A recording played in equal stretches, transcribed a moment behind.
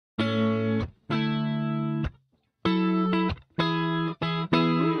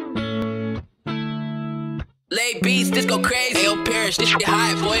Lay beats, this go crazy. Ayo, Parrish, this shit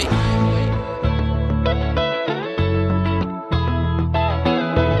high, boy.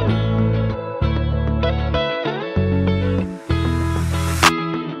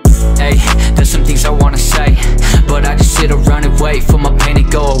 Hey, there's some things I wanna say, but I just sit around and wait for my pain to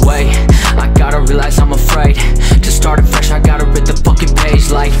go away. I gotta realize I'm afraid to start it fresh. I gotta rip the fucking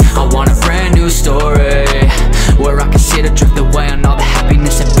page like I want a brand new story, where I can sit or drift away on all the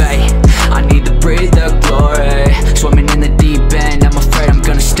happiness at bay. I need to breathe the glory, swimming in the deep end, I'm afraid I'm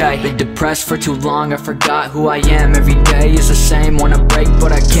gonna stay. Been depressed for too long, I forgot who I am. Every day is the same, wanna break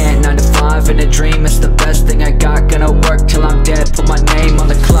but I can't. 9 to 5 in a dream, it's the best thing I got. Gonna work till I'm dead, put my name on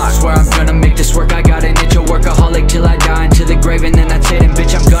the clock. Swear I'm gonna make this work, I got an itch, a workaholic till I die. Into the grave and then that's it, and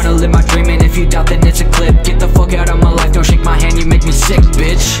bitch I'm gonna live my dream. And if you doubt then it's a clip, get the fuck out of my life, don't shake my hand, you make me sick,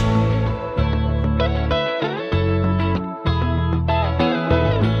 bitch.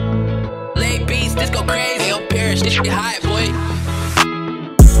 Lay beats, this go crazy. Ayo, Parrish, this shit high, boy.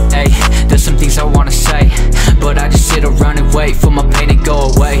 Hey, there's some things I wanna say, but I just sit around and wait for my pain to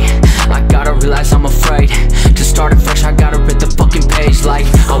go away. I gotta realize I'm afraid to start it fresh. I gotta rip the fucking page like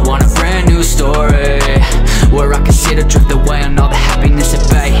I